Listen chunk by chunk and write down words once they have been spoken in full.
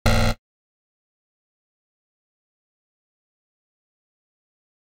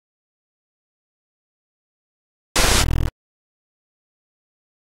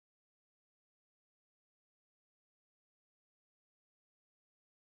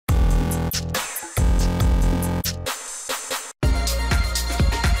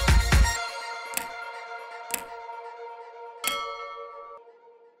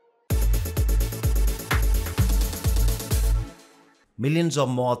Millions of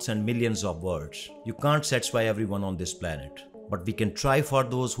mouths and millions of words. You can't satisfy everyone on this planet. But we can try for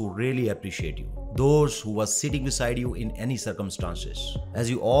those who really appreciate you. Those who are sitting beside you in any circumstances. As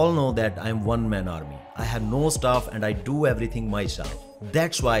you all know that I am one-man army. I have no staff and I do everything myself.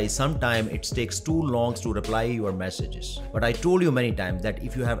 That's why sometimes it takes too long to reply your messages. But I told you many times that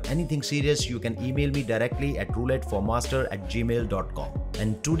if you have anything serious, you can email me directly at rouletteformaster@gmail.com.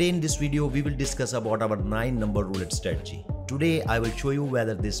 And today in this video, we will discuss about our 9-number roulette strategy. Today, I will show you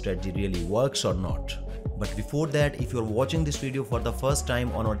whether this strategy really works or not. But before that, if you're watching this video for the first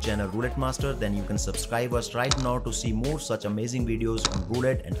time on our channel Roulette Master, then you can subscribe us right now to see more such amazing videos on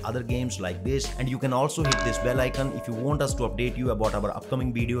roulette and other games like this. And you can also hit this bell icon if you want us to update you about our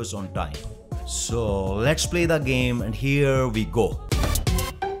upcoming videos on time. So let's play the game, and here we go.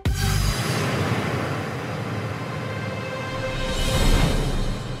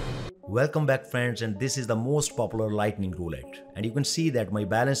 Welcome back friends, and this is the most popular lightning roulette, and you can see that my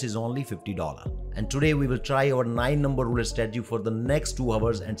balance is only $50. And today we will try our 9-number roulette strategy for the next 2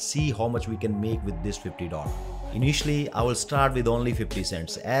 hours and see how much we can make with this $50. Initially, I will start with only 50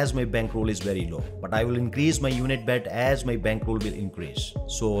 cents as my bankroll is very low, but I will increase my unit bet as my bankroll will increase.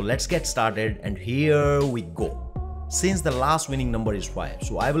 So let's get started, and here we go. Since the last winning number is 5,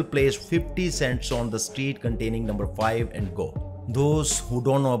 so I will place 50 cents on the street containing number 5 and go. Those who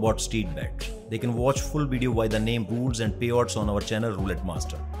don't know about street bet, they can watch full video by the name Rules and Payouts on our channel Roulette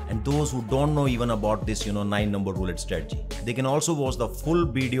Master. And those who don't know even about this 9-number roulette strategy, they can also watch the full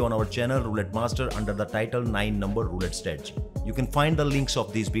video on our channel Roulette Master under the title 9-number roulette strategy. You can find the links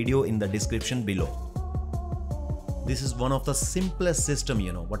of this video in the description below. This is one of the simplest system,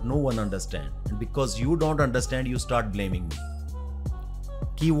 but no one understands. And because you don't understand, you start blaming me.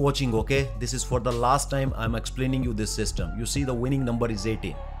 Keep watching, okay? This is for the last time I'm explaining you this system. You see the winning number is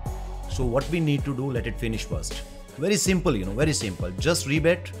 18. So what we need to do, let it finish first. Very simple, very simple. Just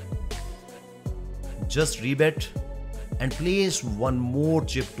rebet. And place one more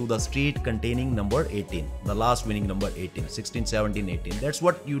chip to the street containing number 18. The last winning number 18. 16, 17, 18. That's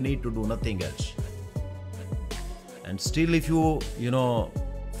what you need to do, nothing else. And still if you,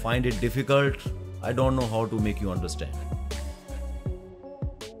 find it difficult, I don't know how to make you understand.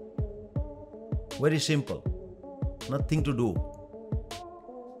 Very simple, nothing to do.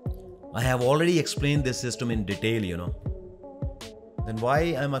 I have already explained this system in detail, Then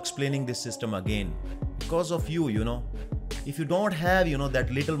why I'm explaining this system again? Because of you, If you don't have, that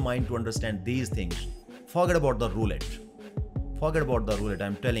little mind to understand these things, forget about the roulette. Forget about the roulette,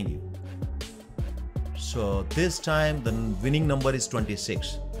 I'm telling you. So this time the winning number is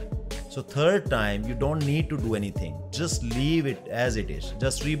 26. So third time you don't need to do anything. Just leave it as it is.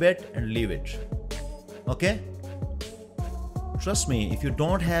 Just rebet and leave it. Okay? Trust me, if you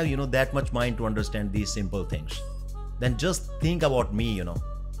don't have, that much mind to understand these simple things, then just think about me,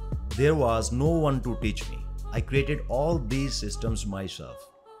 There was no one to teach me. I created all these systems myself.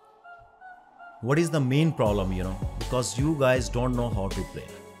 What is the main problem, Because you guys don't know how to play.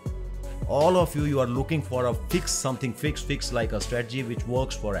 All of you are looking for a fix like a strategy which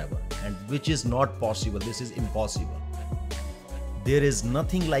works forever, and which is not possible. This is impossible. There is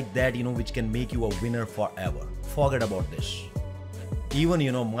nothing like that, which can make you a winner forever. Forget about this. Even,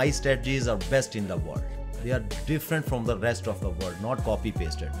 my strategies are best in the world. They are different from the rest of the world, not copy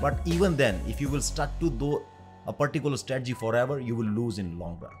pasted. But even then, if you will stuck to a particular strategy forever, you will lose in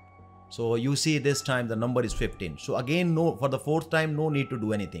long run. So you see this time the number is 15. So again, for the 4th time, no need to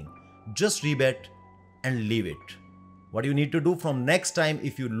do anything. Just rebet and leave it. What you need to do from next time,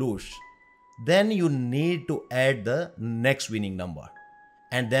 if you lose, then you need to add the next winning number.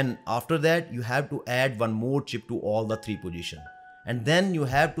 And then after that, you have to add one more chip to all the 3 positions. And then you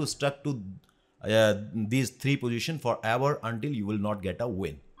have to stuck to these 3 positions forever until you will not get a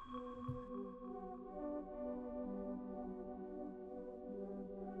win.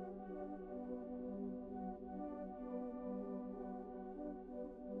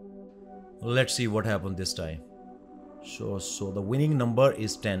 Let's see what happened this time. So the winning number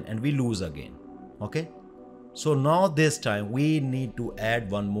is 10 and we lose again. Okay? So now this time we need to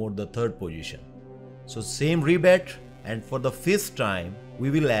add one more, the 3rd position. So same rebet, and for the 5th time we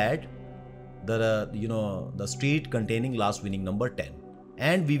will add the street containing last winning number 10.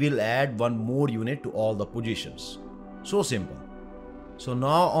 And we will add one more unit to all the positions. So simple. So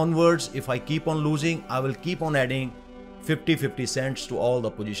now onwards, if I keep on losing, I will keep on adding 50 cents to all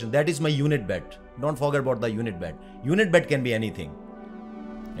the positions. That is my unit bet. Don't forget about the unit bet. Unit bet can be anything.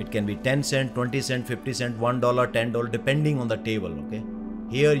 It can be 10 cent, 20 cent, 50 cent, $1, $10, depending on the table. Okay.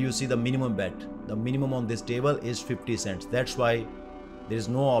 Here you see the minimum bet. The minimum on this table is 50 cents. That's why there is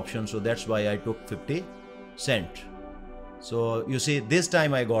no option. So that's why I took 50 cent. So you see, this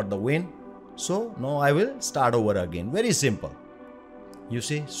time I got the win. So now I will start over again. Very simple. You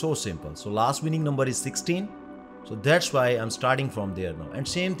see, so simple. So last winning number is 16. So that's why I'm starting from there now. And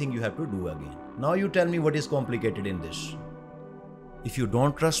same thing you have to do again. Now you tell me what is complicated in this. If you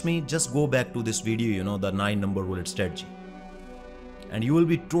don't trust me, just go back to this video, the 9 number roulette strategy. And you will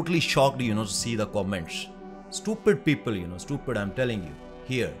be totally shocked, to see the comments. Stupid people, stupid, I'm telling you.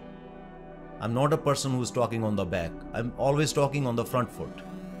 Here, I'm not a person who's talking on the back. I'm always talking on the front foot.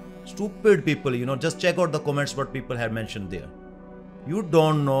 Stupid people, just check out the comments what people have mentioned there. You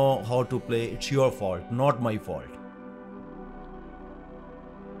don't know how to play, it's your fault, not my fault.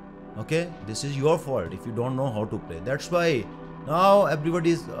 Okay, this is your fault if you don't know how to play. That's why now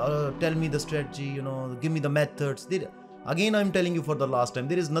everybody is tell me the strategy, give me the methods. Again, I'm telling you for the last time,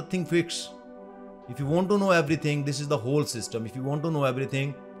 there is nothing fixed. If you want to know everything, this is the whole system. If you want to know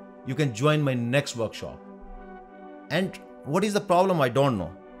everything, you can join my next workshop. And what is the problem? I don't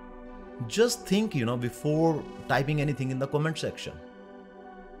know. Just think, before typing anything in the comment section.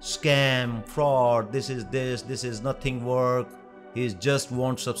 Scam, fraud, this is nothing work. He just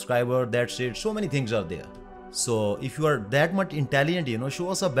wants subscriber, that's it. So many things are there. So if you are that much intelligent, show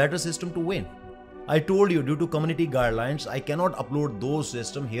us a better system to win. I told you, due to community guidelines, I cannot upload those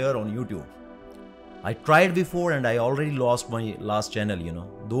systems here on YouTube. I tried before and I already lost my last channel,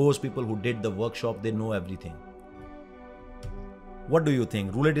 Those people who did the workshop, they know everything. What do you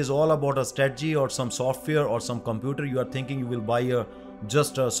think? Roulette is all about a strategy or some software or some computer. You are thinking you will buy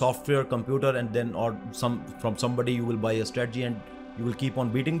just a software computer and then from somebody you will buy a strategy and you will keep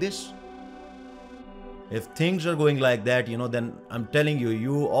on beating this? If things are going like that, then I'm telling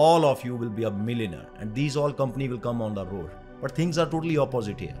you, all of you will be a millionaire and these all company will come on the road. But things are totally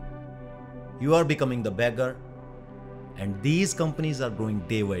opposite here. You are becoming the beggar and these companies are growing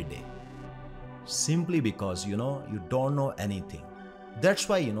day by day. Simply because, you don't know anything. That's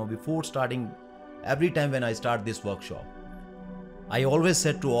why, before starting, every time when I start this workshop, I always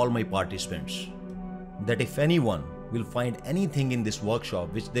said to all my participants that if anyone will find anything in this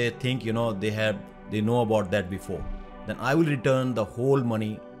workshop which they think, they know about that before, then I will return the whole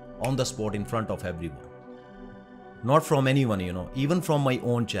money on the spot in front of everyone. Not from anyone, even from my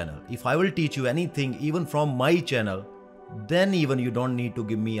own channel. If I will teach you anything, even from my channel, then even you don't need to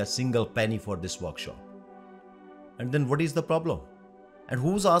give me a single penny for this workshop. And then what is the problem? And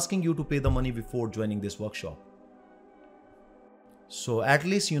who's asking you to pay the money before joining this workshop? So at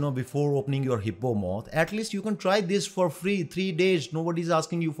least, before opening your hippo mouth, at least you can try this for free, 3 days. Nobody's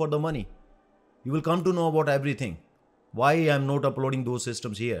asking you for the money. You will come to know about everything. Why I'm not uploading those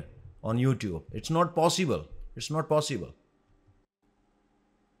systems here on YouTube? It's not possible. It's not possible.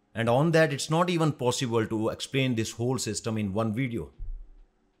 And on that, it's not even possible to explain this whole system in one video.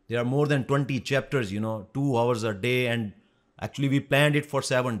 There are more than 20 chapters, 2 hours a day, and actually we planned it for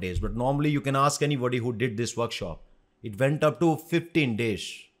 7 days. But normally you can ask anybody who did this workshop. It went up to 15 days,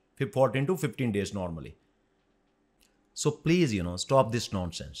 14 to 15 days normally. So please, stop this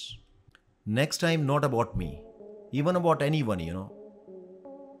nonsense. Next time, not about me, even about anyone,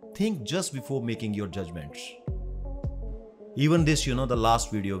 think just before making your judgments. Even this, the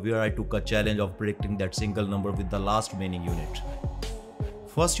last video where I took a challenge of predicting that single number with the last remaining unit.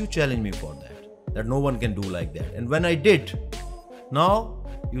 First you challenged me for that no one can do like that. And when I did, now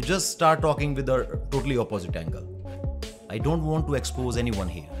you just start talking with a totally opposite angle. I don't want to expose anyone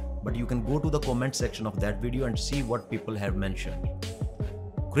here, but you can go to the comment section of that video and see what people have mentioned.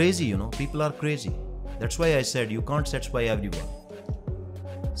 Crazy, people are crazy. That's why I said you can't satisfy everyone.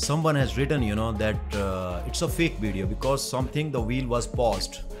 Someone has written, that it's a fake video because the wheel was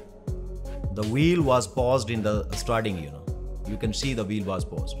paused. The wheel was paused in the starting, You can see the wheel was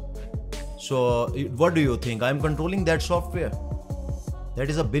paused. So what do you think? I'm controlling that software. That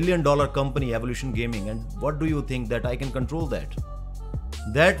is a $1 billion company, Evolution Gaming. And what do you think that I can control that?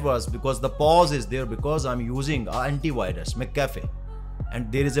 That was because the pause is there because I'm using an antivirus, McAfee. And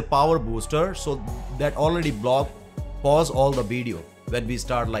there is a power booster, so that already pause all the video. When we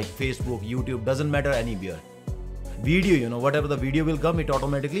start like Facebook, YouTube, doesn't matter anywhere. Video, whatever the video will come, it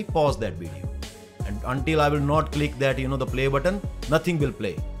automatically pause that video. And until I will not click that, the play button, nothing will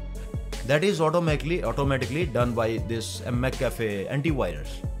play. That is automatically done by this McAfee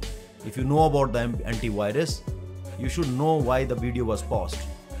antivirus. If you know about the antivirus, you should know why the video was paused.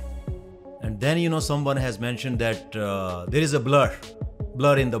 And then, someone has mentioned that there is a blur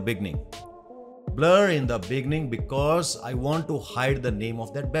in the beginning. Blur in the beginning because I want to hide the name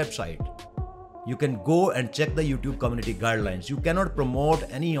of that website. You can go and check the YouTube community guidelines. You cannot promote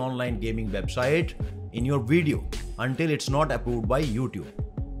any online gaming website in your video until it's not approved by YouTube.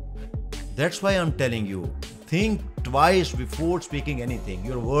 That's why I'm telling you, think twice before speaking anything.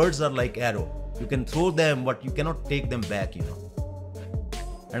 Your words are like arrow. You can throw them, but you cannot take them back, you know.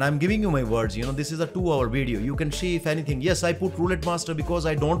 And I'm giving you my words, you know, this is a 2-hour video. You can see if anything. Yes, I put Roulette Master because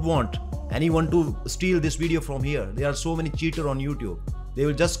I don't want anyone to steal this video from here. There are so many cheaters on YouTube. They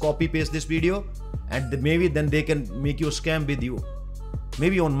will just copy paste this video and maybe then they can make you a scam with you.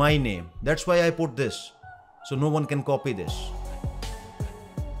 Maybe on my name. That's why I put this. So no one can copy this.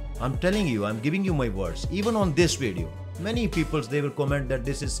 I'm telling you, I'm giving you my words. Even on this video, many people, they will comment that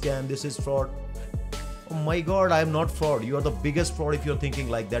this is scam, this is fraud. Oh my God, I am not fraud. You are the biggest fraud if you're thinking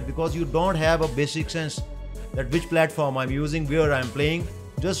like that, because you don't have a basic sense that which platform I'm using, where I'm playing.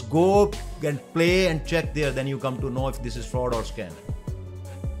 Just go and play and check there, then you come to know if this is fraud or scam.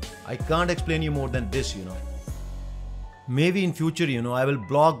 I can't explain you more than this, you know. Maybe in future, you know, I will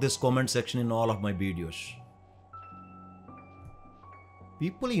block this comment section in all of my videos.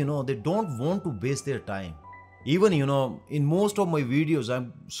 People, you know, they don't want to waste their time. Even, you know, in most of my videos,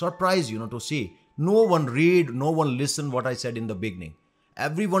 I'm surprised, you know, to see no one read, no one listen what I said in the beginning.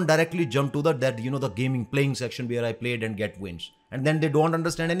 Everyone directly jumped to that, you know, the gaming playing section where I played and get wins. And then they don't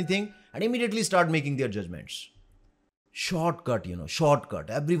understand anything and immediately start making their judgments. Shortcut, you know, shortcut.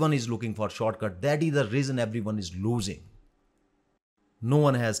 Everyone is looking for shortcut. That is the reason everyone is losing. No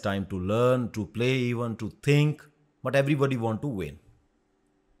one has time to learn, to play, even to think, but everybody want to win.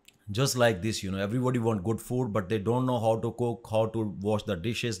 Just like this, you know, everybody want good food, but they don't know how to cook, how to wash the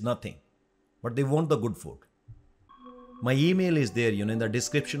dishes, nothing. But they want the good food. My email is there, you know, in the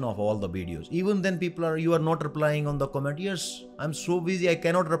description of all the videos. Even then you are not replying on the comment. Yes, I'm so busy, I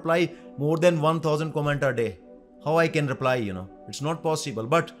cannot reply more than 1000 comment a day. How I can reply, you know, it's not possible.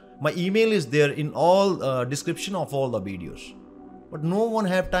 But my email is there in all description of all the videos. But no one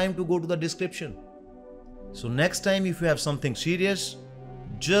have time to go to the description. So next time if you have something serious,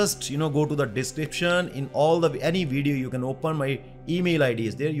 just, you know, go to the description. In all any video you can open, my email ID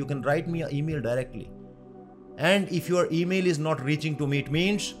is there. You can write me an email directly. And if your email is not reaching to me, it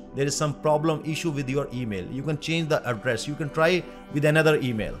means there is some problem, issue with your email. You can change the address. You can try with another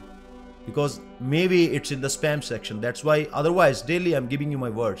email, because maybe it's in the spam section. That's why. Otherwise, daily I'm giving you my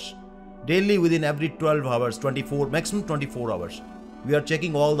words. Daily, within every 12 hours, 24, maximum 24 hours, we are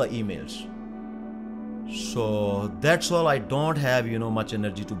checking all the emails. So that's all. I don't have, you know, much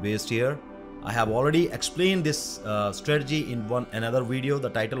energy to waste here. I have already explained this strategy in another video. The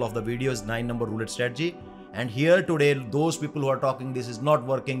title of the video is 9 Number Roulette Strategy. And here today, those people who are talking, this is not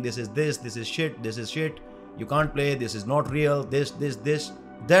working, this is shit, you can't play, this is not real, this.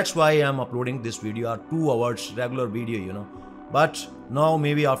 That's why I'm uploading this video, a 2 hours regular video, you know. But now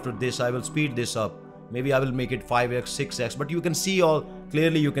maybe after this, I will speed this up. Maybe I will make it 5x, 6x, but you can see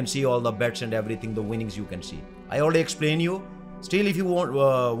clearly you can see all the bets and everything, the winnings you can see. I already explained you. Still, if you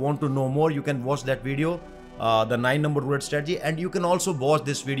want to know more, you can watch that video, the 9 Number Roulette Strategy, and you can also watch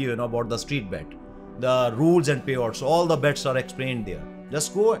this video, you know, about the street bet. The rules and payouts, all the bets are explained there.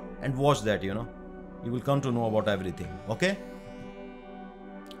 Just go and watch that, you know. You will come to know about everything, okay?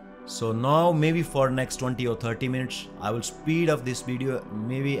 So now maybe for next 20 or 30 minutes, I will speed up this video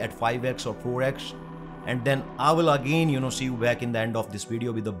maybe at 5x or 4x. And then I will again, you know, see you back in the end of this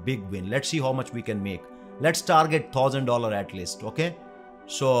video with a big win. Let's see how much we can make. Let's target $1000 at least, okay?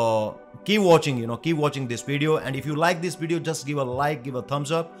 So keep watching, you know, keep watching this video. And if you like this video, just give a like, give a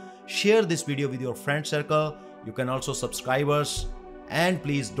thumbs up. Share this video with your friend circle. You can also subscribe us, and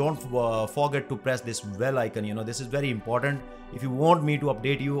please don't forget to press this bell icon. You know, this is very important if you want me to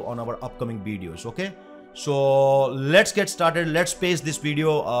update you on our upcoming videos. Okay, so let's get started. Let's pace this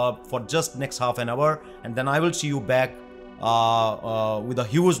video for just next half an hour, and then I will see you back with a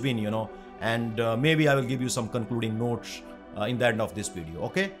huge win, you know, and maybe I will give you some concluding notes in the end of this video.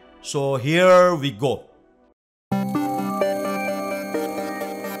 Okay, so here we go.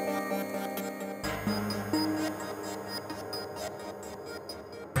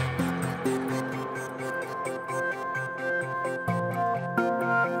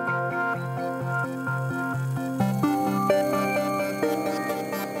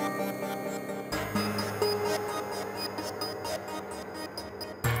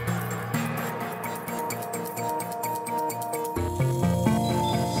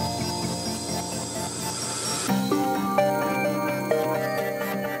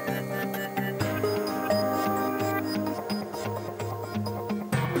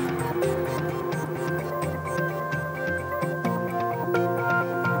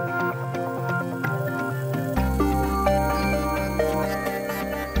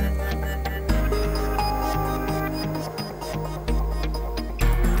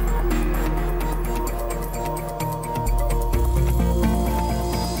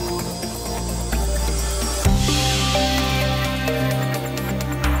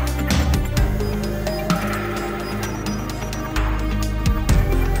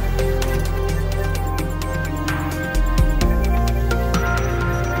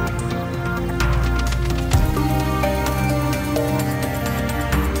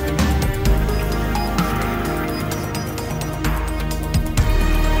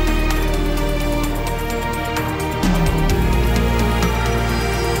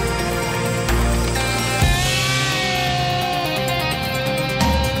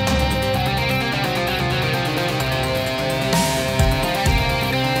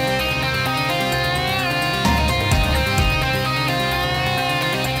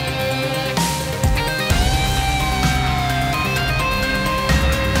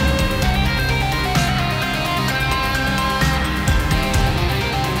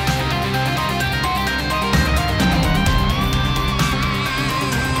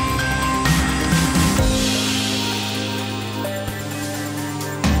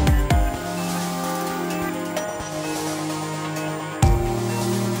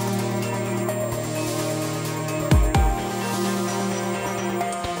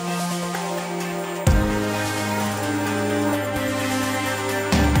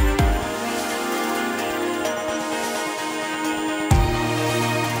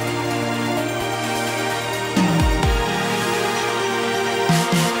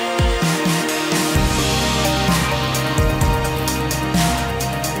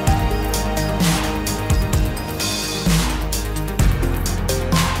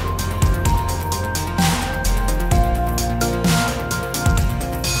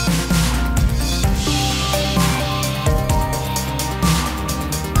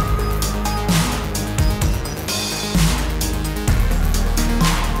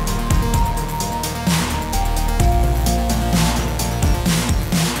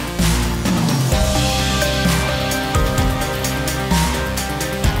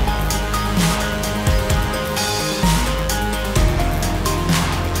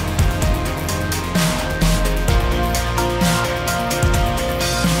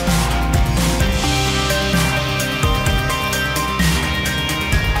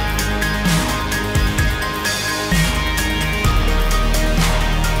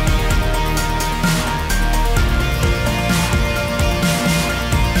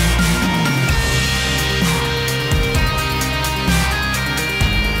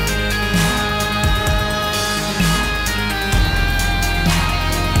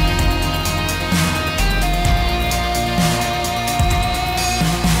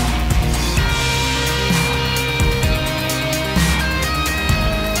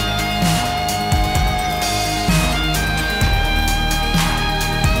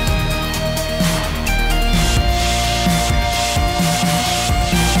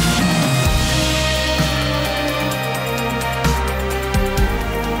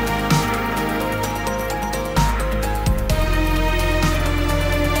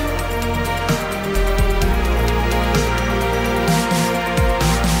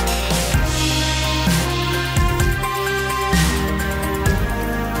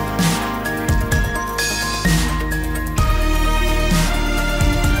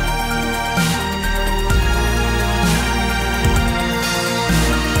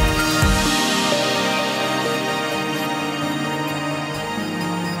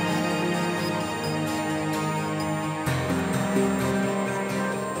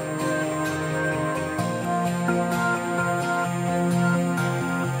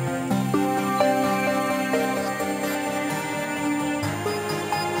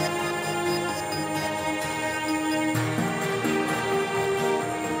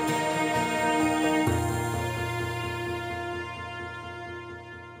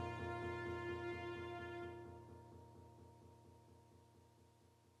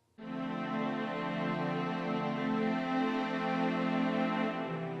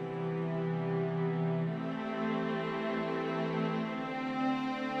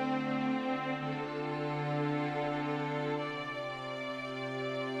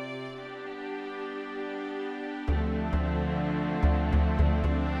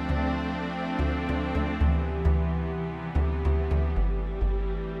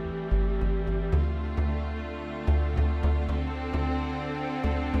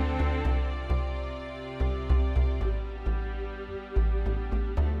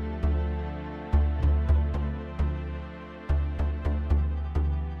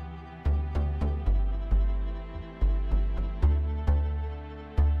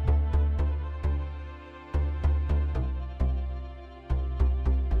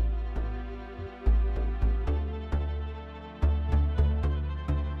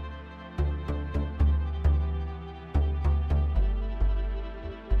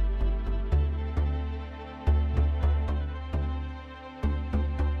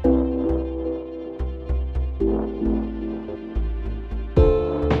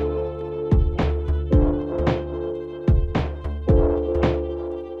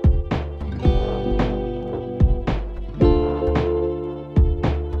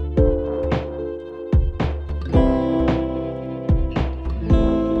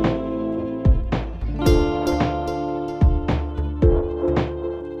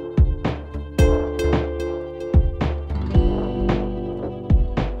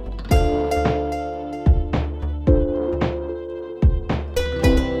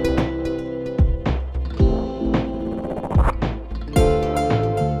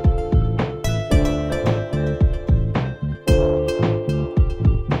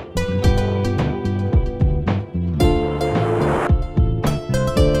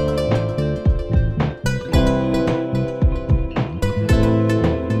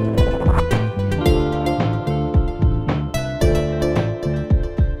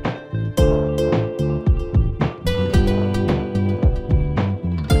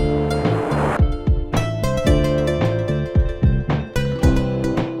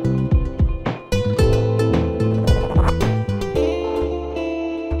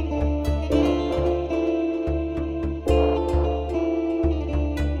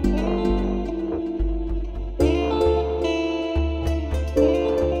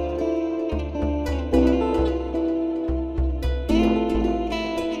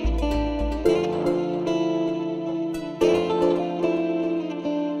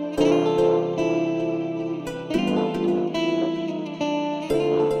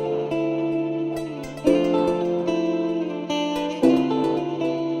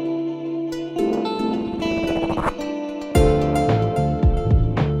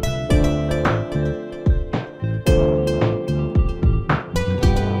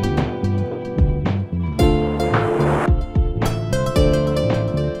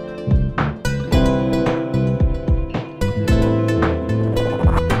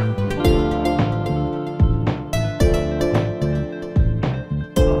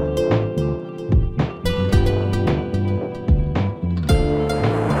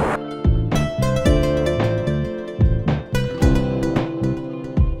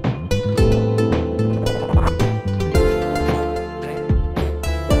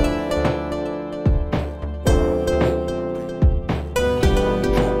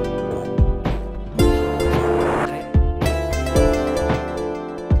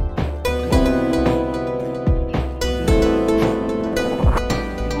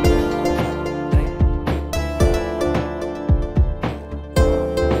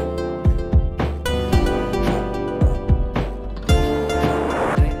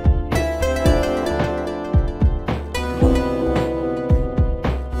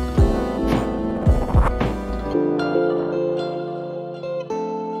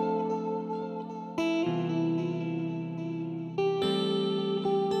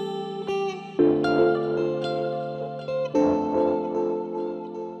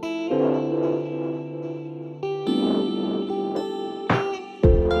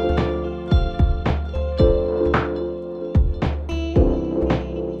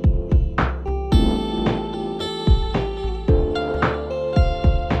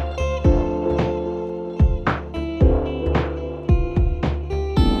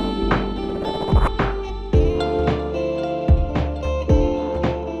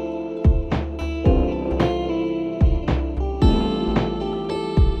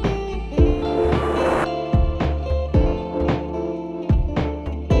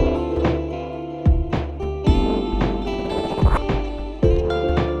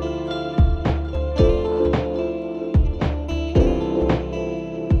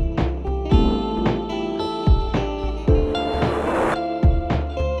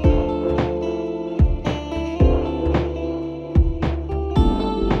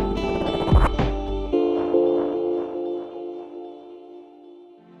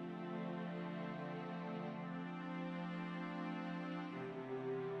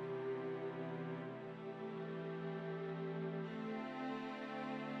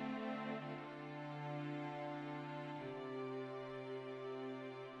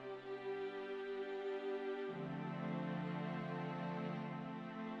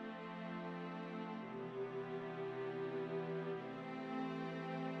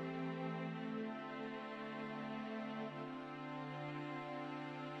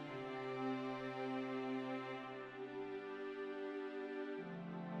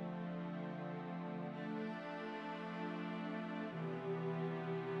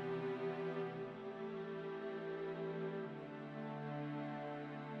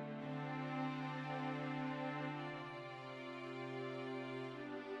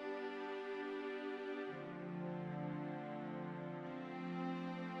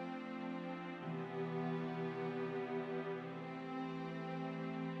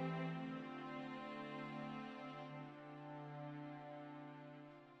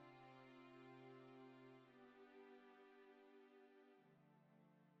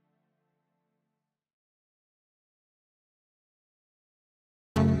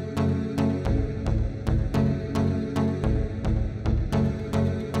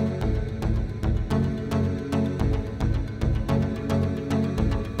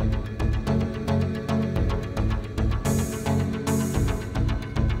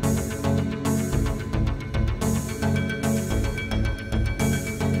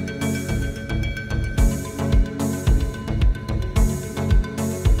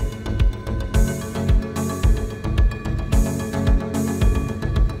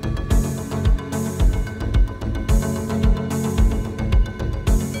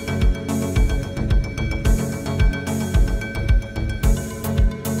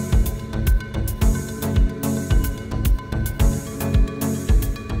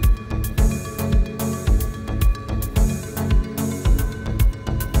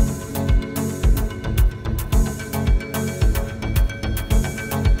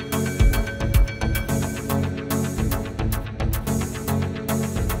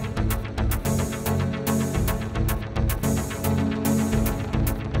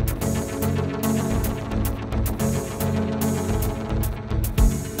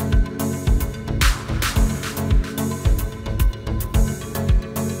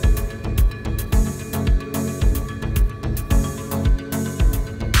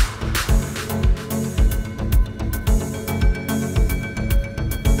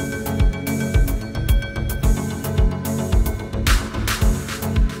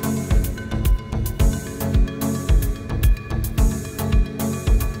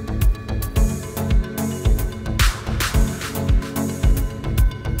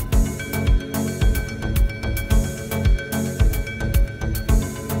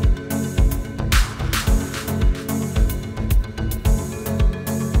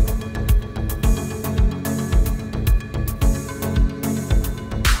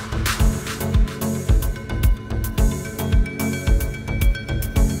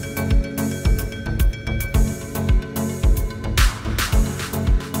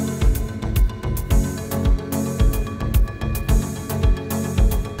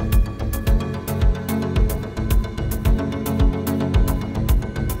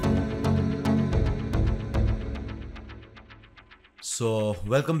 So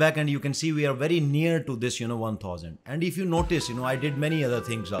welcome back, and you can see we are very near to this 1000. And if you notice, I did many other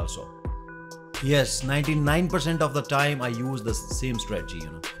things also. Yes, 99% of the time I use the same strategy,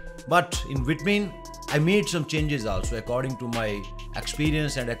 But in between, I made some changes also according to my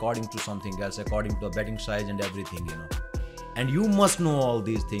experience and according to something else, according to the betting size and everything, And you must know all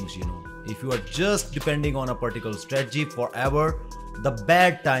these things, If you are just depending on a particular strategy forever, The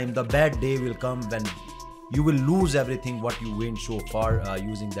bad time, the bad day will come when you will lose everything what you win so far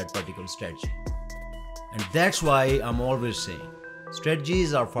using that particular strategy. And that's why I'm always saying,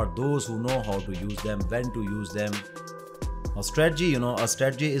 strategies are for those who know how to use them, when to use them. A strategy, a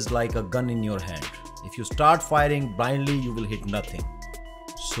strategy is like a gun in your hand. If you start firing blindly, you will hit nothing.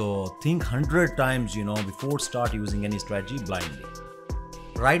 So think 100 times, before start using any strategy blindly.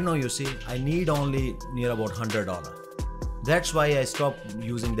 Right now, you see, I need only near about $100. That's why I stopped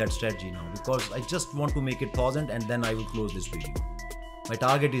using that strategy now, because I just want to make it 1,000 and then I will close this video. My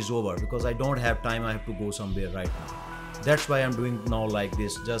target is over because I don't have time. I have to go somewhere right now. That's why I'm doing now like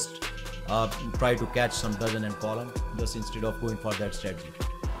this. Just try to catch some dozen and call them, just instead of going for that strategy.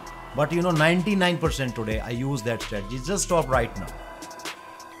 But 99% today I use that strategy. Just stop right now.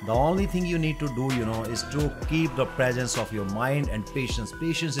 The only thing you need to do, is to keep the presence of your mind and patience.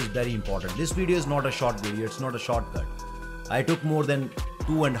 Patience is very important. This video is not a short video. It's not a shortcut. I took more than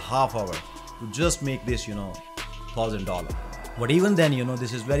 2.5 hours to just make this, $1,000. But even then,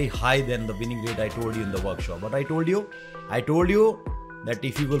 this is very high than the winning rate I told you in the workshop. But I told you that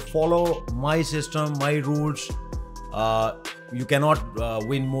if you will follow my system, my rules, you cannot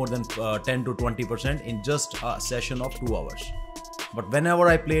win more than 10 to 20% in just a session of 2 hours. But whenever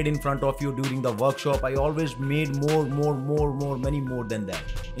I played in front of you during the workshop, I always made many more than that.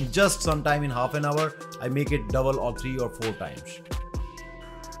 In just some time, in half an hour, I make it double or 3 or 4 times.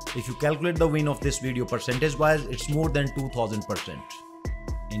 If you calculate the win of this video percentage wise, it's more than 2000%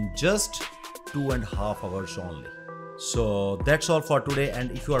 in just 2.5 hours only. So that's all for today.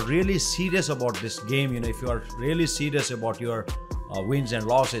 And if you are really serious about this game, if you are really serious about your wins and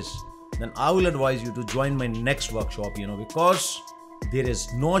losses, then I will advise you to join my next workshop, because there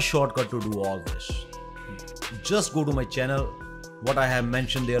is no shortcut to do all this. Just go to my channel, what I have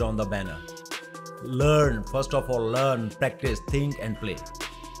mentioned there on the banner. Learn, first of all, learn, practice, think and play.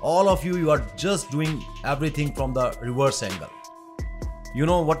 All of you are just doing everything from the reverse angle. You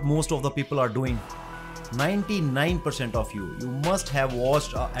know what most of the people are doing? 99% of you must have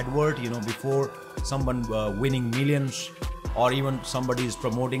watched an advert, before someone winning millions, or even somebody is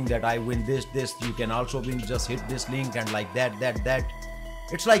promoting that I win this, you can also win, just hit this link and like that.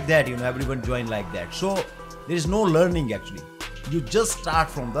 It's like that, everyone join like that. So there is no learning actually. You just start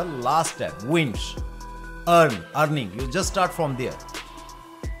from the last step, wins, earning. You just start from there.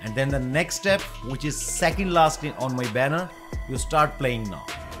 And then the next step, which is second last on my banner, you start playing now.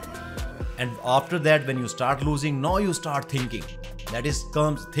 And after that, when you start losing, now you start thinking. That is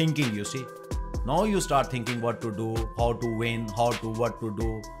comes thinking, you see. Now you start thinking what to do, how to win, what to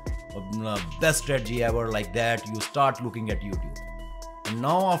do, best strategy ever, like that. You start looking at YouTube. And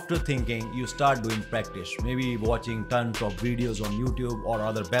now after thinking, you start doing practice. Maybe watching tons of videos on YouTube or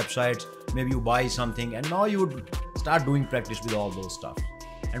other websites. Maybe you buy something and now you would start doing practice with all those stuff.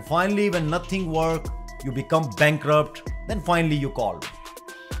 And finally, when nothing works, you become bankrupt, then finally you call me.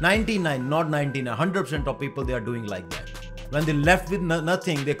 99, not 99, 100% of people, they are doing like that. When they left with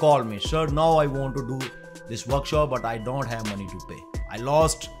nothing, they call me. Sir, now I want to do this workshop, but I don't have money to pay. I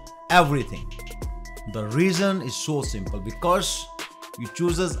lost everything. The reason is so simple, because you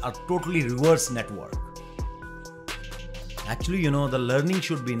chooses a totally reverse network. Actually, the learning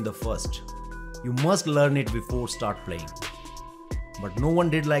should be in the first. You must learn it before start playing. But no one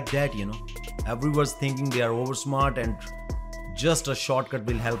did like that, Everyone's thinking they are over smart and just a shortcut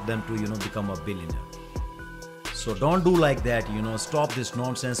will help them to, become a billionaire. So don't do like that, Stop this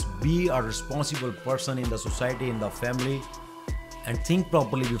nonsense. Be a responsible person in the society, in the family, and think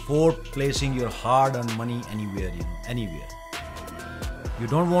properly before placing your hard-earned money anywhere, anywhere. You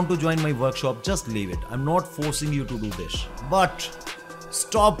don't want to join my workshop, just leave it. I'm not forcing you to do this. But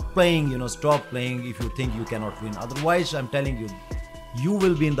stop playing, stop playing if you think you cannot win. Otherwise, I'm telling you, you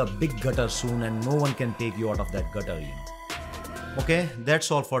will be in the big gutter soon and no one can take you out of that gutter, Okay,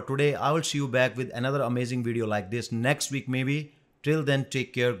 that's all for today. I will see you back with another amazing video like this next week maybe. Till then,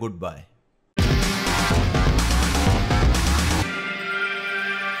 take care. Goodbye.